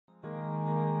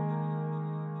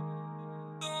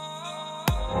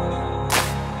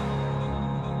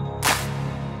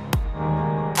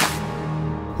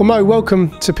Well, Mo,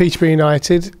 welcome to Peterborough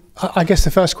United. I guess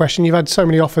the first question, you've had so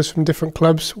many offers from different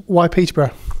clubs. Why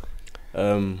Peterborough?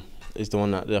 It's the one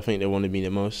that I think they wanted me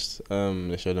the most.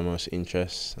 They showed the most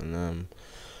interest and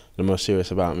the most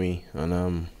serious about me.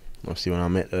 And obviously when I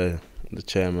met the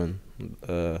chairman,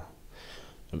 the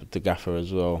gaffer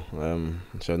as well,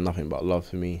 showed nothing but love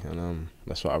for me, and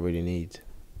that's what I really need.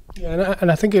 Yeah, and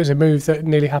I think it was a move that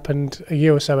nearly happened a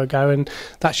year or so ago, and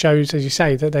that shows, as you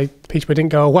say, that Peterborough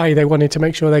didn't go away. They wanted to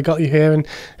make sure they got you here, and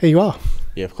here you are.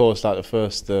 Yeah, of course. Like the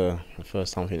first time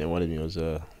I think they wanted me was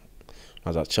I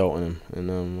was at Cheltenham, and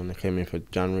when they came in for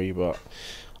January, but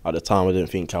at the time I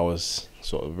didn't think I was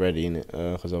sort of ready in it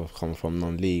because I've come from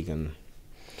non-league, and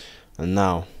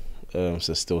now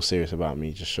so still serious about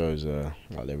me. Just shows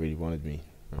like they really wanted me.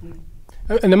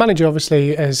 And the manager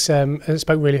obviously has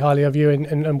spoke really highly of you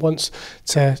and wants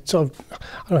to sort of, I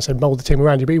don't want to say mould the team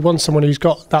around you, but he wants someone who's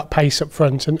got that pace up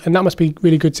front, and that must be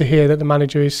really good to hear that the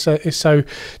manager is so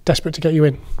desperate to get you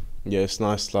in. Yeah, it's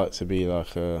nice like to be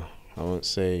like I won't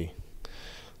say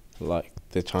like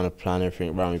they're trying to plan everything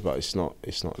around me, but it's not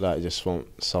that. I just want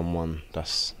someone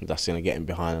that's gonna get in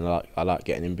behind, and I like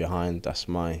getting in behind. That's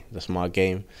my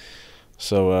game.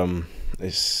 So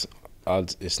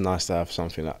it's nice to have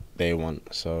something that they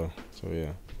want. So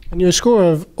yeah. And you're a scorer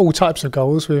of all types of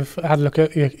goals. We've had a look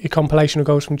at your compilation of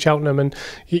goals from Cheltenham, and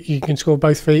you can score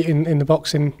both feet in the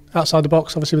box, outside the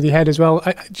box, obviously with your head as well.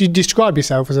 Do you describe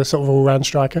yourself as a sort of all-round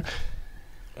striker?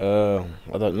 I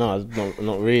don't know,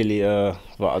 not really.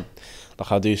 But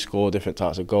I do score different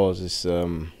types of goals. It's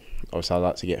obviously I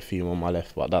like to get a few on my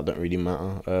left, but that don't really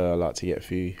matter. I like to get a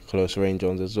few close range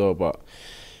ones as well. But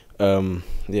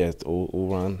yeah,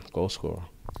 all-round goal scorer.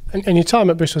 And your time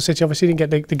at Bristol City, obviously you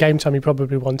didn't get the game time you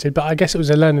probably wanted, but I guess it was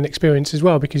a learning experience as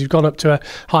well, because you've gone up to a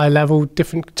higher level,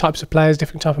 different types of players,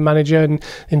 different type of manager and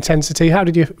intensity. How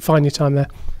did you find your time there?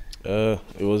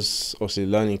 It was obviously a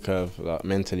learning curve. Like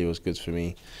mentally, it was good for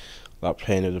me. Like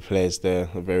playing with the players there,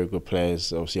 they're very good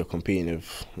players. Obviously, you're competing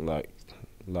with like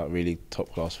really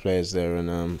top class players there,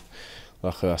 and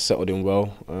I settled in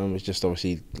well. It's just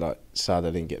obviously like sad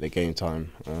I didn't get the game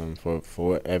time for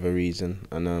whatever reason,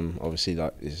 and obviously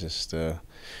like it's just it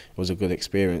was a good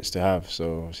experience to have.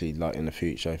 So obviously like in the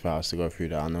future, if I was to go through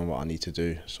that, I know what I need to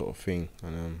do, sort of thing.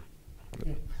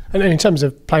 And in terms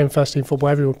of playing first team football,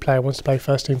 every player wants to play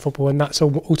first team football, and that's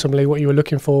ultimately what you were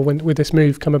looking for when with this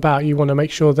move come about. You want to make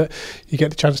sure that you get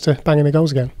the chance to bang in the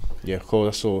goals again. Yeah, of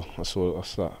course. That's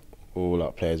all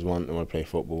that players want. They want to play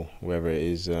football, wherever it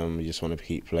is. You just want to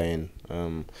keep playing.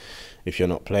 If you're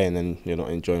not playing, then you're not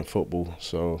enjoying football.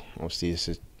 So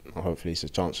obviously, hopefully it's a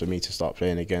chance for me to start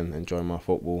playing again, enjoy my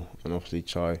football, and obviously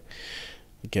try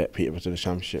get Peterborough to the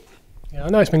Championship. Yeah, I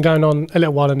know it's been going on a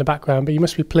little while in the background, but you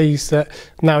must be pleased that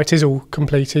now it is all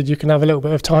completed. You can have a little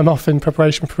bit of time off in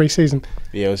preparation for pre-season.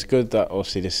 Yeah, it was good that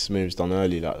obviously this move's done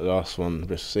early. Like the last one,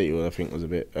 Bristol City, I think was a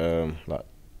bit like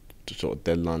sort of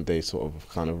deadline day, sort of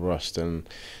kind of rushed, and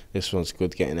this one's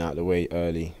good getting out of the way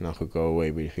early, and I could go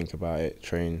away, really think about it,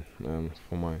 train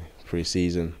for my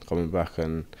pre-season, coming back,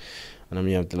 and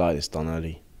I'm delighted it's done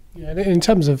early. Yeah, in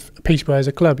terms of Peterborough as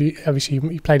a club,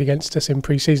 you played against us in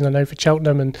pre-season, I know, for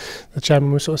Cheltenham, and the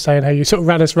chairman was sort of saying how you sort of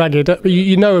ran us ragged. But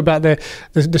you know about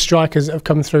the strikers that have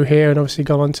come through here and obviously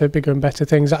gone on to bigger and better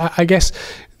things. I guess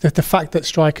that the fact that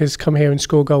strikers come here and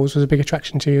score goals was a big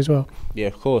attraction to you as well. Yeah,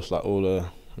 of course. Like all the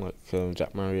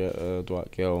Jack Marriott,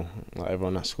 Dwight Gale, like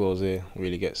everyone that scores here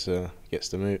really gets a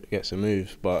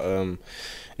move. But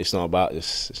it's not about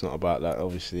this. It's not about that.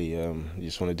 Obviously, you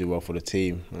just want to do well for the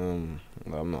team.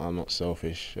 I'm not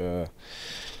selfish.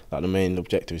 Like the main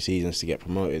objective of the season is to get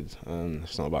promoted.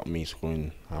 It's not about me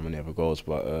scoring how many other goals,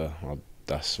 but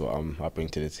that's what I bring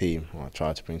to the team. Or I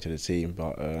try to bring to the team,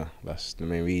 but that's the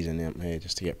main reason I'm here,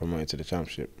 just to get promoted to the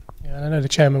Championship. Yeah, and I know the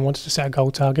chairman wants to set a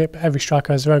goal target, but every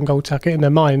striker has their own goal target in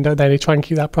their mind, don't they? They try and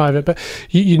keep that private, but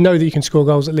you know that you can score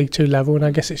goals at League 2 level, and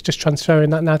I guess it's just transferring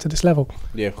that now to this level.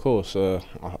 Yeah, of course. I'd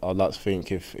like to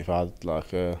think if I had like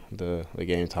the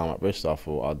game time at Bristol, I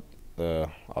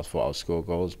thought I'd score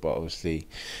goals, but obviously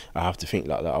I have to think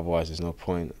like that, otherwise there's no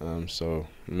point. So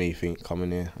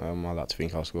coming here, I like to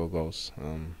think I'll score goals,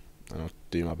 and I'll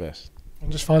do my best.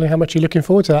 And just finally, how much are you looking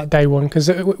forward to that day one? Because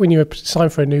when you were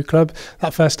signed for a new club,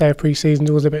 that first day of pre-season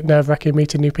was a bit nerve-wracking,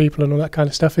 meeting new people and all that kind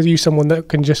of stuff. Are you someone that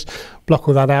can just block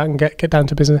all that out and get down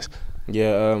to business?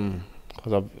 Yeah,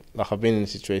 because I've been in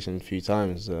this situation a few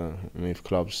times with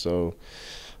clubs, so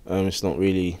it's not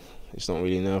really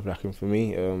nerve-wracking for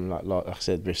me. Like I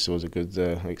said, Bristol was a good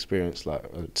experience. Like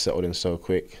I settled in so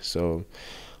quick, so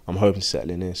I'm hoping to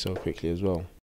settle in here so quickly as well.